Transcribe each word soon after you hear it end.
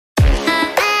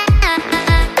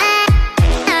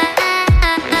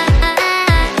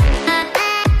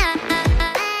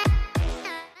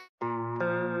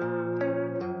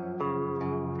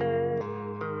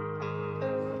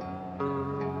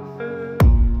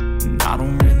And I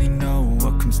don't really know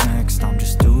what comes next. I'm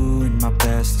just doing my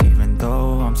best, even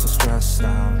though I'm so stressed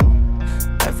out.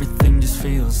 Everything just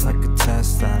feels like a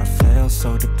test that I fail,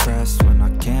 so depressed when I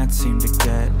can't seem to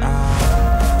get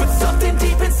out. But something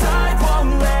deep inside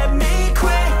won't let me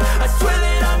quit. I swear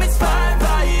that I'm inspired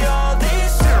by all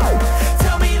this shit.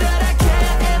 Tell me that I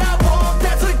can and I won't.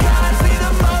 That's what guides me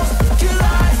the most. Your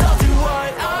lies, I'll do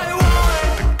what I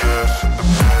want. The gas in the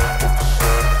back,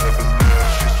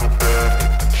 she's so bad.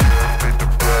 She made the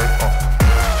brag,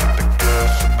 the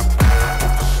gas in the back,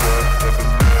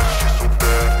 she's so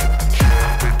bad. She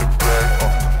made the brag,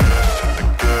 the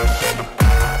gas in the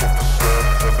back,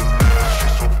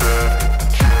 she's so bad.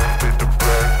 She made the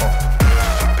brag, the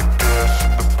gas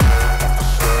in the back,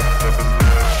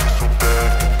 she's so bad.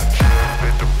 She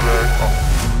made the brag.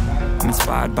 I'm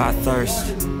inspired by thirst,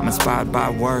 I'm inspired by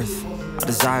worth. I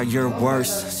desire your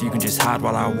worst, so you can just hide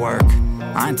while I work.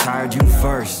 I ain't tired, you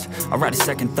first. I'll write a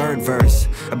second, third verse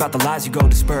about the lies you go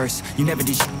disperse. You never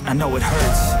did shit, I know it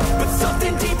hurts. But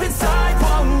something deep inside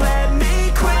won't let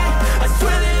me quit. I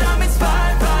swear that I'm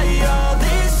inspired by all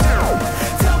this shit.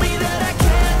 Tell me that I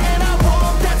can and I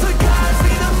won't. That's what guides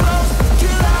me the most.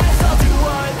 Your lies, I'll do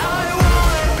what I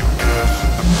want. The gas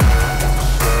in the back,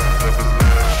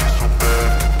 she's so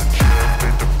bad. She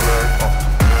made the brag,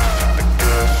 the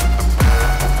gas in the back,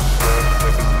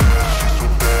 she's so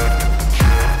bad. She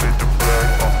made the brag,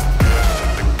 the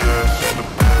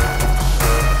gas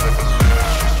in the back,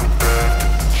 she's so bad.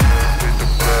 She made the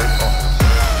brag,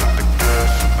 the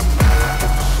gas in the back, she's so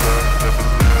bad.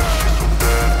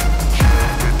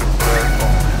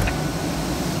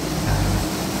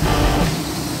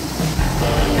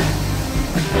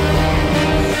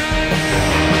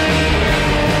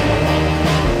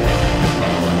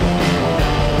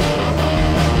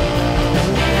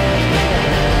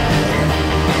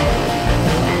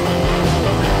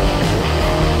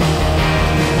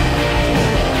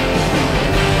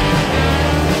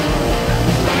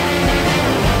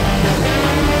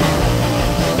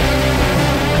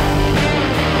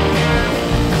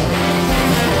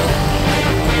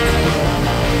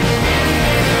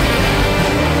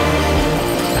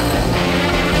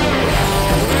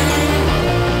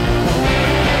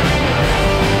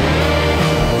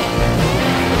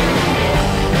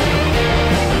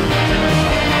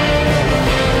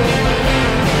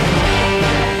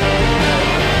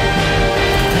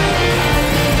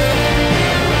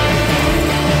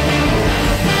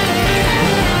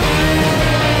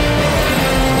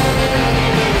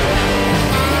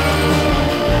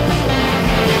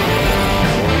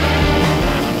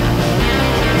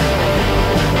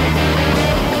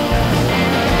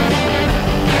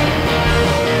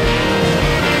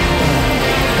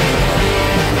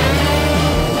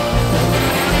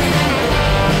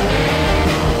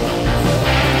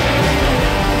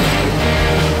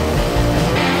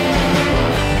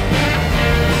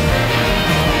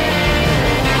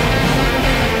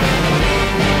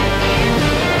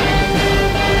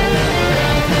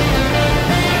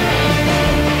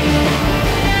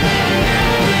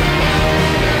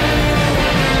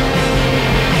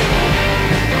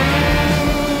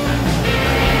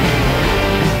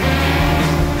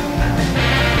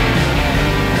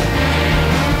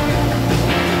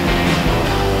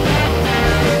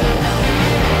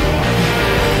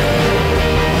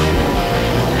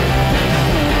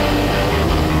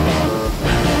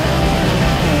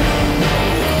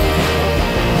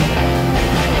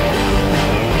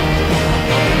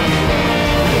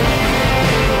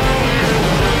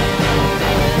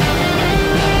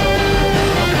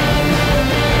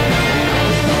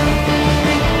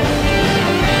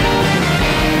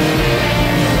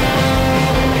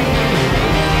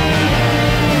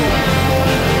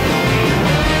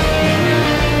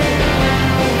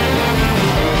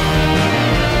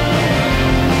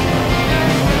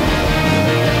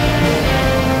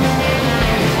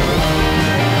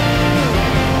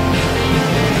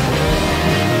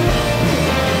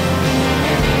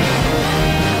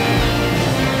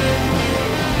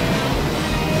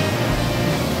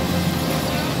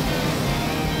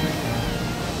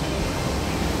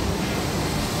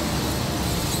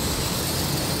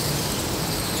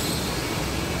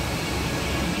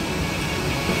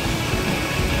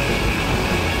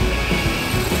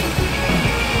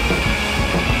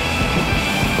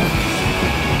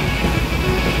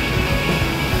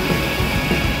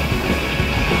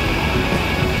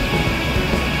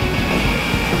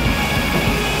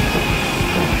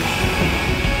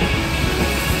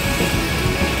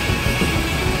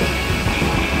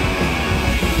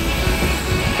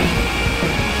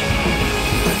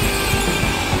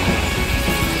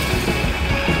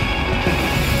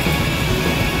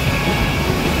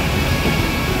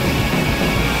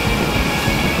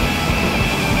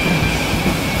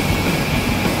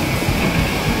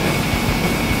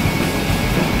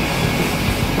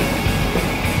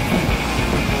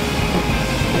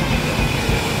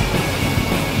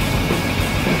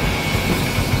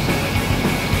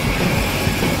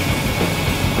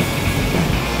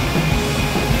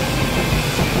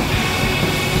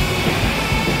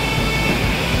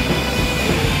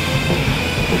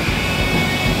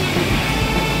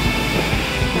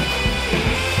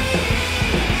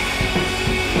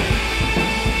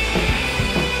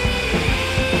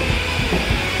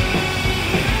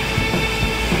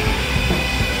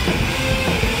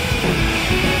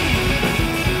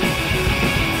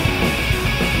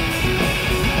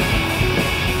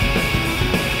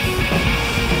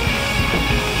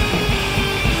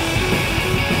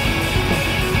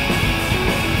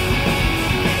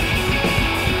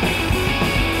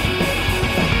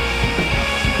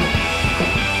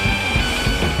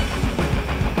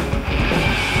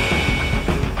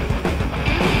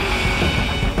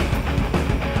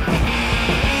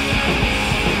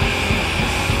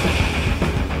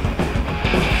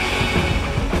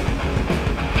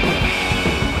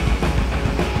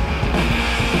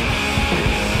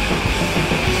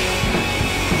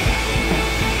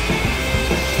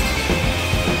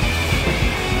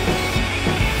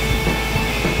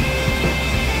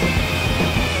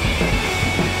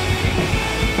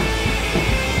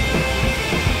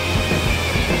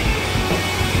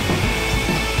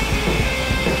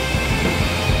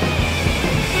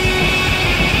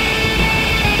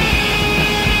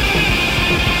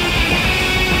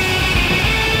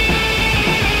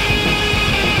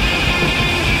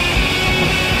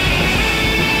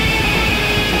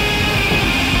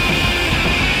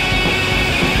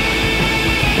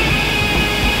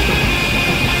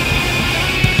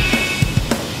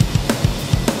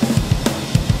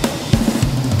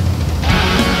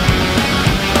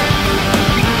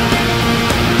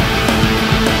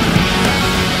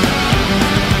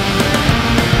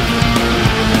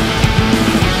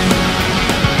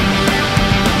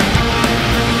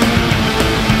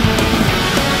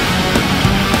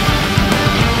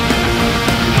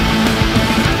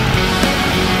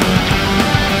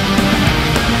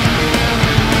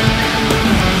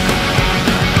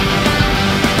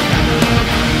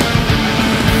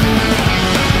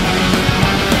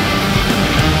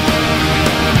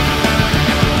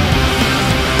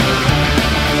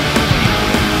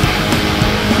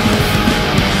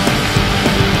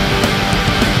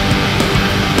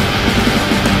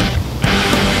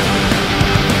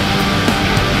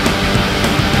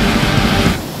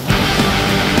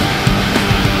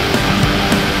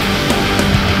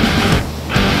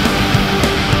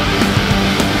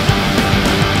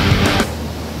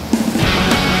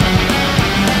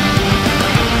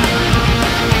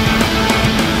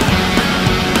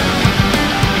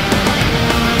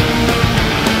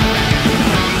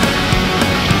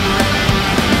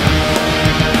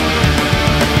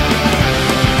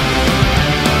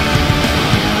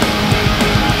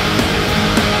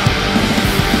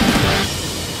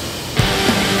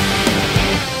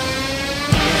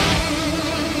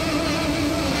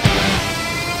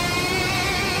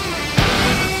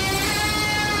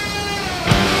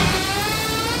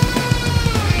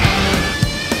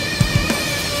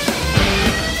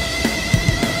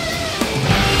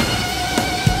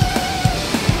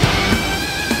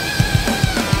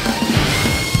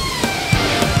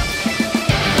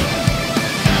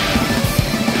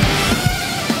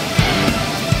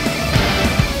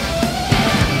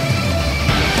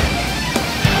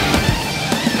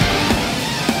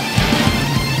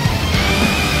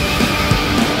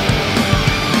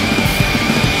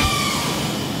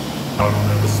 I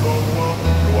don't ever slow up,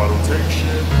 no I don't take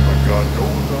shit. I got no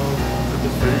love for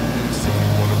the fakeness. If you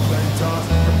wanna play tough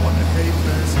and wanna hate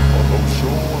this, I'll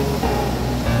show up.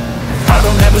 I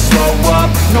don't ever slow up,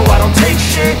 no I don't take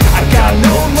shit. I got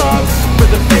no love for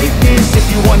the fakeness. If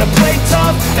you wanna play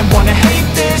tough and wanna hate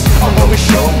this, I'll always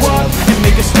show up and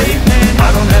make a statement.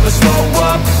 I don't ever slow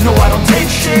up, no I don't take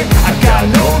shit. I got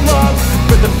no love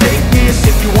for the fakeness.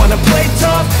 If you wanna play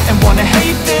tough and wanna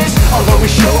hate this, I'll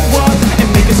always show up and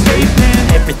make a statement.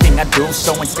 Everything I do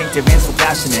so instinctive and so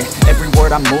passionate. Every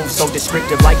word I move so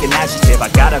descriptive like an adjective. I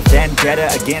got a vendetta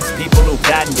against people who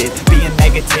patented being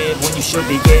negative when you should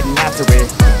be getting after it.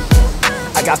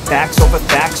 I got facts over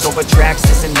tracks,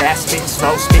 this and that. Spitting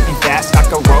slow, spitting fast, I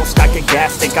can roast, I can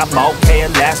gas. Think I'm okay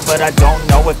at last, but I don't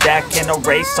know if that can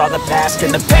erase all the past.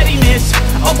 And the pettiness,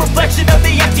 a reflection of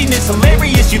the emptiness.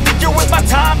 Hilarious, you think you're with my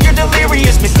time, you're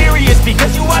delirious. Mysterious,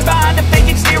 because you hide behind a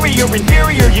fake exterior.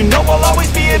 Inferior, you know I'll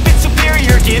always be a bit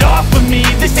superior. Get off of me,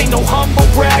 this ain't no humble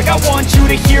brag. I want you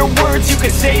to hear words, you can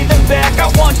say them back. I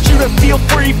want you to feel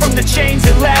free from the chains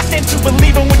at last, and to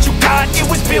believe in what you got, it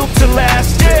was built to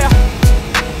last, yeah.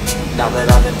 Now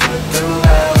that I've been put through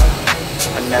hell,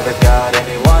 I never got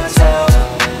anyone's help.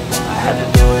 I had to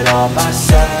do it all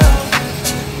myself.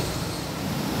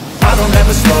 I don't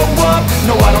ever slow up,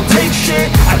 no I don't take shit.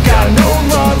 I got no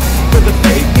love for the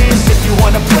fakeness. If you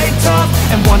wanna play tough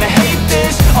and wanna hate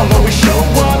this, I'll always show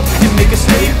up and make a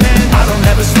statement. I don't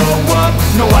ever slow up,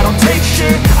 no I don't take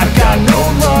shit. I got no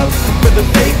love for the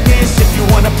fakeness. If you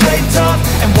wanna play tough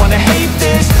and wanna hate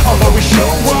this, I'll always show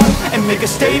up and make a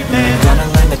statement. Gonna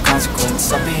learn the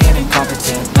consequence of being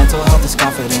incompetent. Mental health is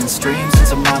confidence, dreams and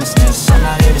some honestness. I'm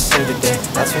not here to save the day,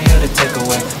 that's for you to take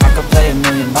away. I could play a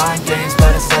million mind games,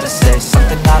 but instead I say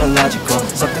something not illogical,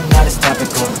 something that is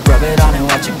topical. Rub it on and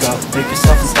watch it go, make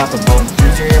yourself unstoppable.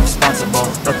 Dreams are irresponsible,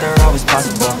 but they're always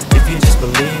possible. If you just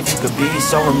believe, you could be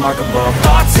so remarkable.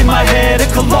 Thoughts in my head, a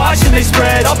collage and they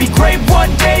spread. I'll be great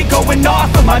one day, going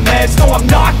off of my meds. No, I'm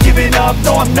not giving up,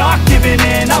 no, I'm not giving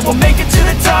in. I will make it to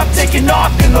the top, taking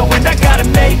off in the wind. I gotta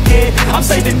make it, I'm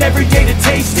saving every day to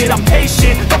taste it. I'm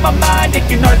patient, but my mind, it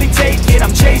can hardly take it.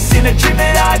 I'm chasing a dream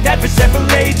that I've had for several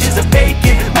ages. A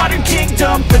vacant, modern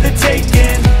kingdom for the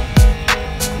taking.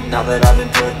 Now that I've been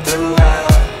put through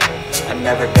hell, I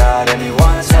never got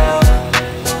anyone's help.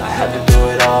 I had to do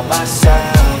it all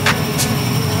myself.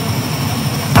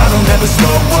 I don't ever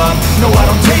slow up, no I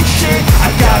don't take shit.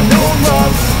 I got no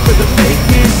love for the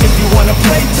fakeness. If you wanna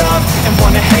play tough and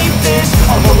wanna hate this,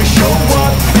 I'll always show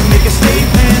up and make a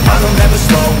statement. I don't ever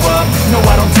slow up, no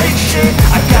I don't take shit.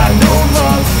 I got no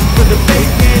love for the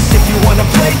fakeness. If you wanna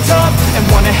play tough and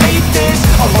wanna hate this,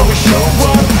 I'll always show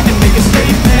up and make a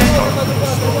statement.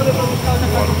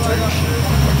 I don't take shit.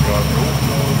 I got no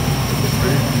love for the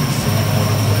fakeness. If you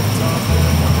wanna play tough and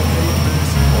wanna hate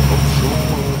this, I'll show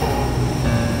up.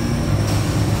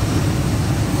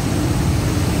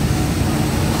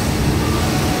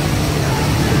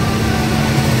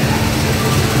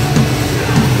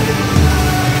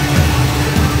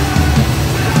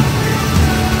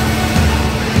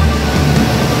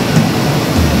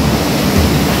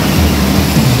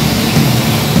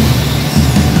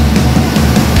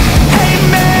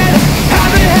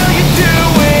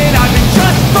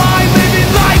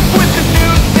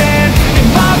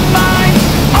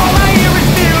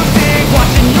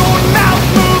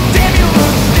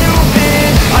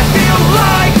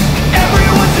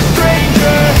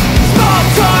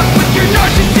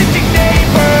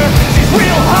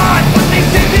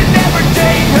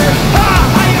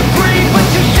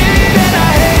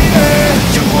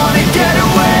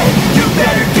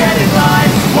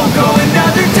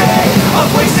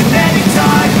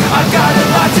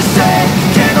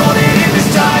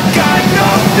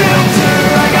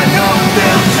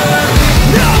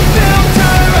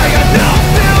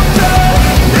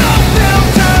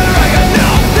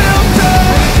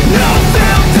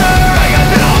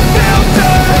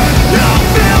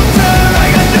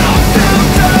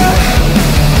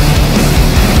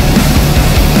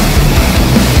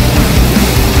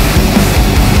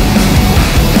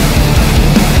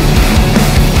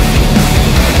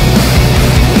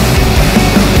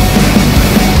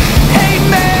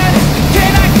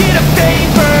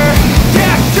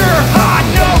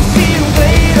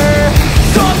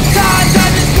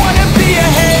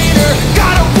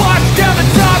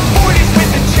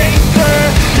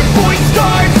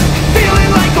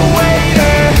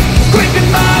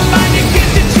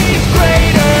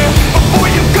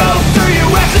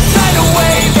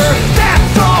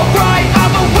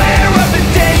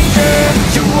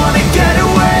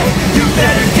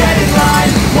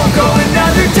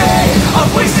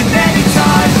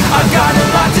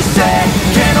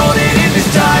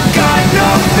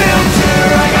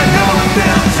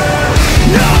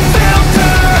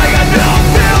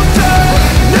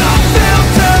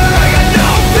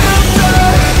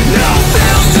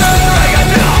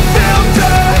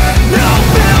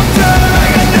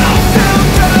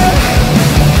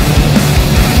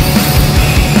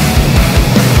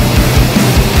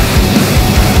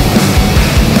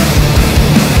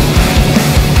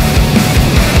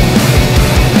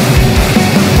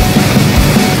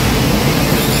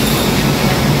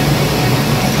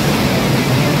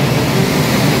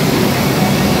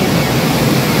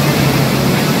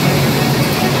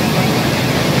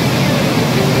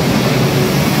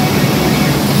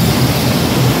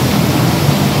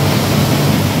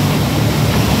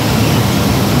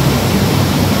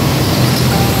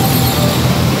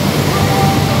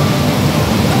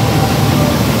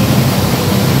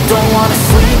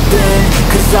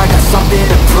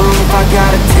 I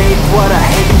gotta take what I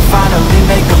hate and finally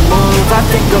make a move. I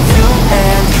think of you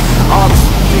and all the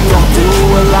shit you don't do.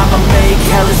 Well, I'ma make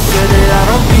hella sure that I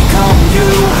don't become you.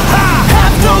 I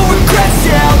have no regrets,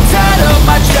 yeah, I'll tie up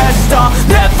my chest. I'll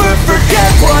never forget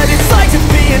what it's like to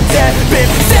be in debt. Been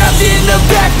stabbed in the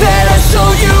back bed, I'll show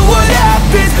you what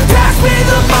happens. Pass me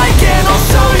the mic and I'll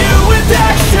show you with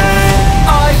action.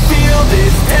 I feel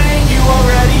this pain, you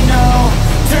already know.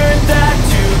 Turn that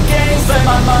to gains, let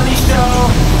my money show.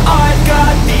 I've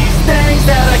got these things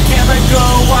that I can't let go.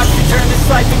 Watch me turn this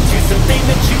life into something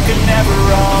that you can never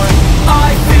own.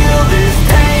 I feel this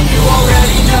pain, you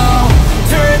already know.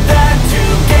 Turn that to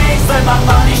gains, let my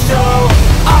money show.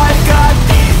 I've got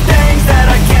these things that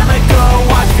I can't let go.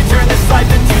 Watch me turn this life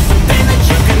into something that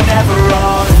you can never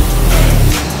own.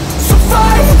 So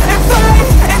fight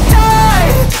and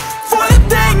die for the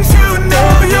things you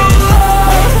know you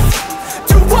love.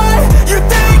 Do what you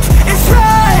think is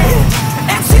right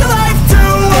and see life do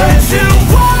what you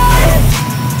want.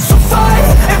 So fight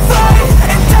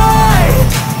and die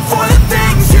for the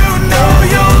things you know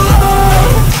you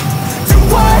love. Do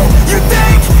what you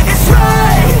think is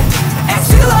right and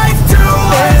see life do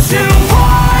what you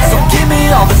want. So give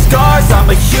me all the scars, I'm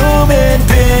a human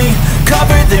being.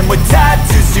 Cover them with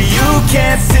tattoos so you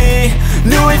can't see.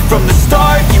 Knew it from the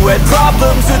start, you had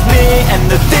problems with me and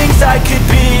the things I could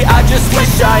be, I just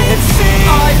wish I had seen.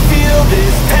 I feel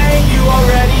this pain, you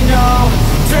already know.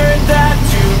 Turn that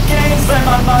to gains, let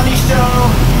my money show.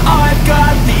 I've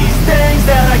got these things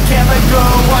that I can't let go.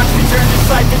 Watch me turn this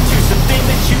life into something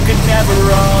that you could never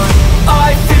own.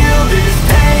 I feel this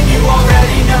pain, you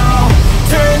already know.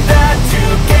 Turn that to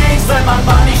gains, let my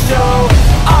money show.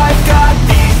 I've got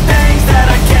these things that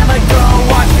I can't let go.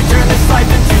 Watch me turn this life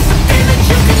into something that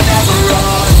you can never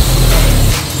own.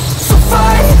 So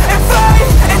fight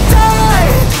and die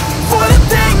for the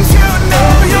things you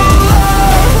know you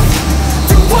love.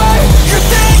 Do what you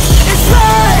think is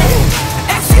right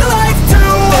and see life do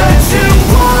what you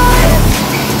want.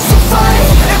 So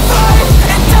fight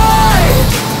and die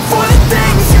for the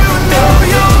things you know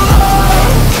you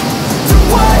love. Do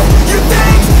what you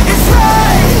think is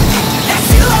right and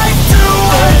see life do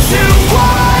what you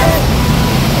want.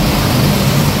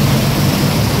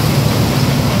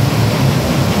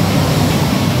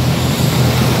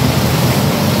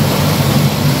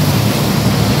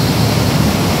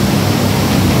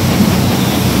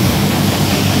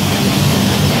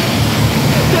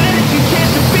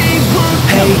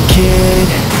 Hey kid,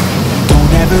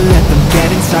 don't ever let them get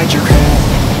inside your head.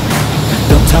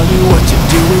 They'll tell you what to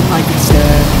do in life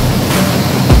instead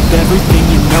of everything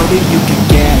you know that you can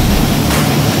get.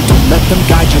 Don't let them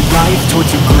guide your life towards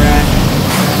regret.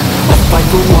 I'll fight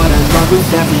for what I love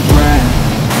with every breath.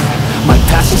 My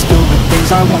past is filled with things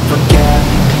I won't forget.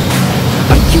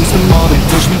 I use them all to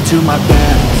push me to my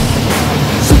best.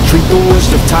 So treat the worst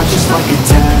of times just like a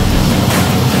test.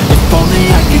 If only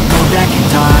I could go back in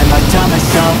time, I'd tell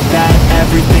myself that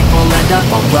everything will end up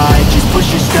alright. Just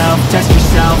push yourself, test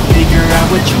yourself, figure out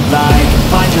what you like.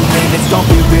 Find your limits, don't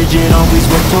be rigid, always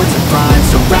work towards the prime.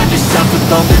 Surround yourself with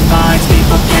open minds,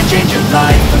 people can change your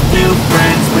life. A few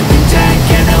friends with intent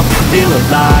can help you feel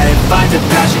alive. Find a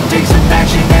passion, take some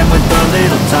action, and with a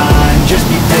little time, just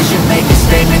be patient, make a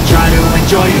statement, try to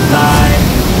enjoy your life.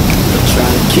 They'll try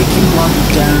to kick you while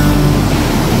you're down.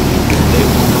 They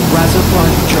wanna rise up while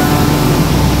you drown.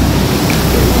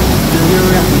 They wanna fill your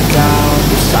every doubt.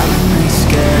 They're silently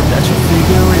scared that you'll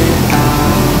figure it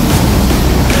out.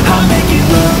 I'll make it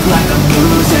look like I'm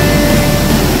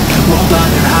losing. Won't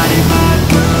bother hiding my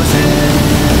bruises.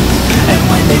 And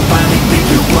when they finally think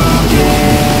you're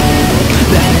wounded,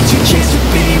 then it's your chance to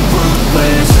be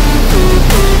ruthless.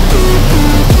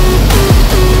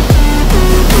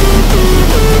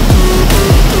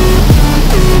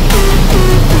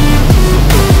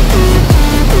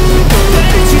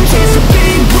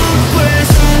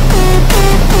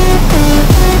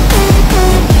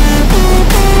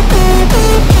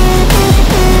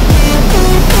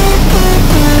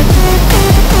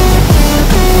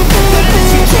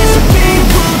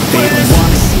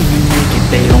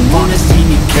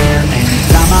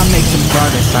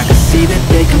 I can see that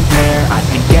they compare. I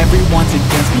think everyone's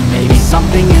against me, maybe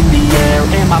something in the air.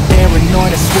 Am I paranoid?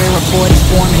 I swear a void is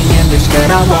forming and they're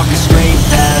scared I walk a straight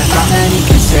path. Not many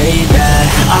can say that.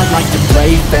 I like to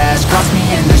play fast, cross me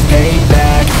and there's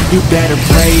payback. You better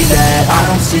pray that I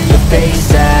don't see your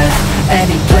face at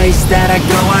any place that I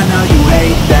go. I know you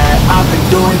hate that. I've been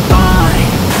doing fine,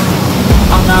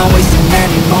 I'm not wasting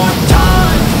any more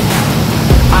time.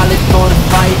 I live for the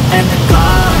fight and the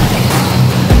climb.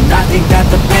 I think that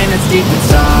the pain that's deep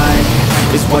inside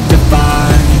is what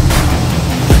defines.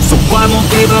 So I won't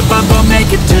give up, I'm gonna make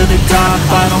it to the top.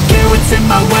 I don't care what's in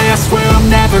my way, I swear I'm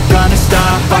never gonna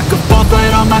stop. I could fall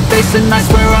flat on my face and I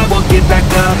swear I won't get back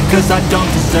up. Cause I don't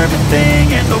deserve a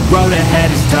thing and the road ahead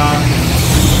is dark.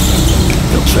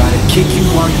 They'll try to kick you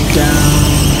while you're down.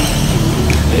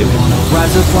 They wanna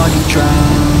rise up while you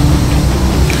drown.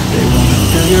 They wanna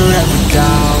fill your every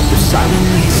doubt. They're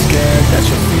silently scared that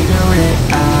you'll figure it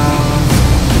out.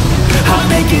 I'll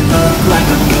make it look like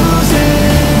I'm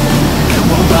losing.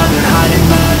 Won't bother hiding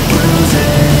my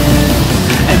bruises.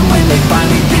 And when they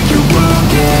finally think you're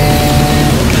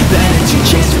broken, then it's your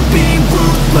chance for being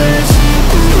ruthless.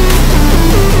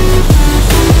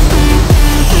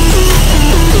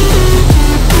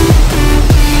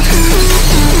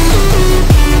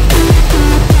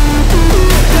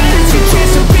 Then it's your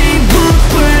chance for being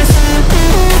ruthless.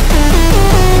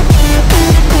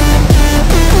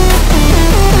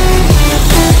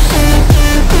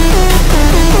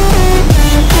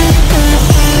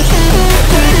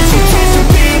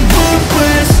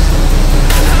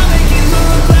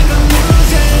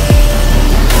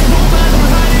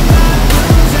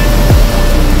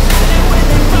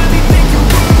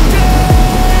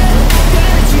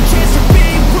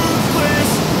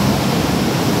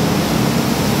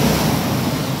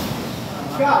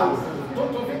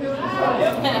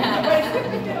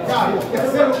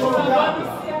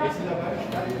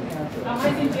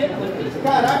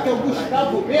 Caraca, eu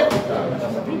Gustavo mesmo, cara.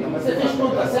 Você fez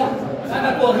conta certa?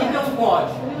 Na corrida é um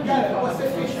pódio. Cara, você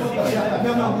fez conta certa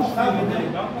mesmo, não, Gustavo, né?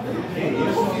 Que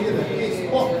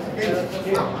esporte.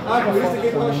 Ah, por isso que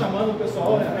ele tava chamando o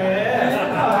pessoal, né?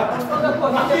 Toda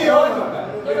corrida é pódio, cara.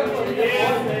 Toda corrida é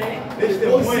pódio.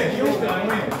 Testemunha.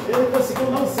 Ele conseguiu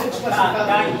não ser desclassificado.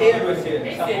 Tá inteiro essa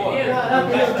porra.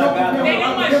 Tem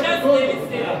nenhuma chance dele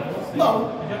ser. Não,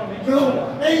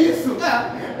 é isso.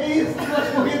 É isso, duas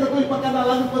corridas, dois pra cada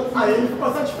lado. Aí ele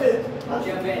ficou satisfeito.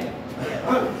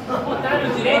 Botaram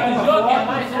direito o jogo, é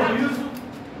mais rápido.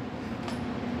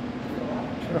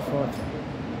 Tira foto.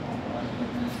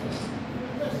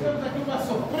 Nós temos aqui uma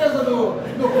surpresa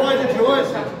no pódio de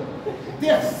hoje.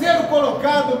 Terceiro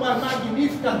colocado, uma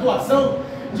magnífica atuação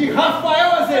de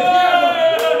Rafael Azevedo.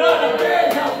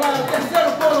 Parabéns, Rafael.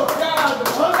 Terceiro colocado.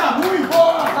 Anda muito,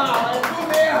 porra. É tu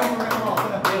mesmo, meu irmão.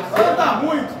 Anda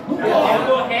muito.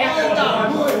 Anda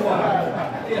muito, cara.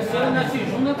 Terceiro na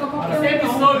segunda pra qualquer um. Sempre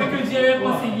soube que o dia eu ia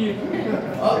conseguir.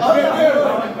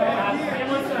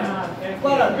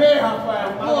 Parabéns, Rafael.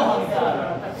 Porra,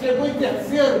 cara. Chegou em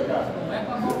terceiro, cara. Não é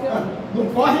pra qualquer um. Não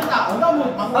corre nada, anda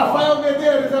muito. Rafael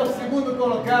Medeiros é o segundo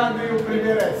colocado e o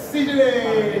primeiro é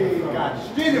Sidney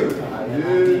Castilho.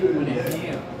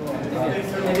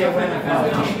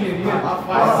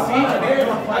 Rapaz,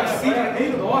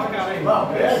 nem dó, cara.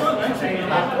 Impressionante.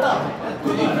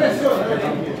 Tudo impressionante.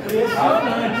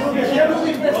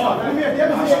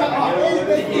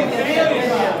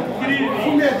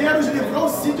 O Medeiros livrou o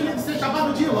Sidney de ser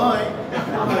chamado de lã, hein?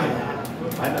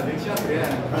 Ainda bem que já vê,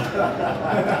 né?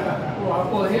 Porra,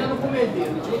 correndo com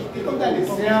Medeiros. Então dá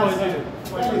licença,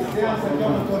 que eu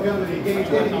não tô vendo ninguém, não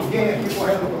teve ninguém aqui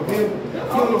correndo comigo.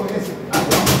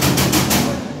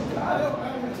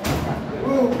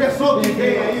 O pessoal que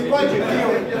vem aí pode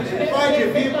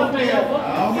vir porque é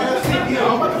o seguinte,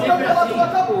 calma que o campeonato não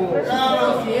acabou.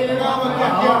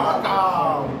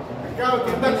 Calma,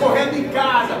 que tá correndo em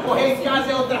casa, correr em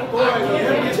casa é outra coisa.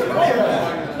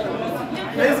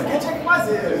 Fez o que tinha que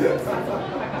fazer.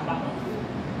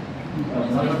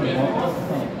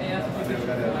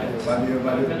 Valeu.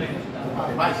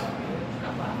 Rapaz,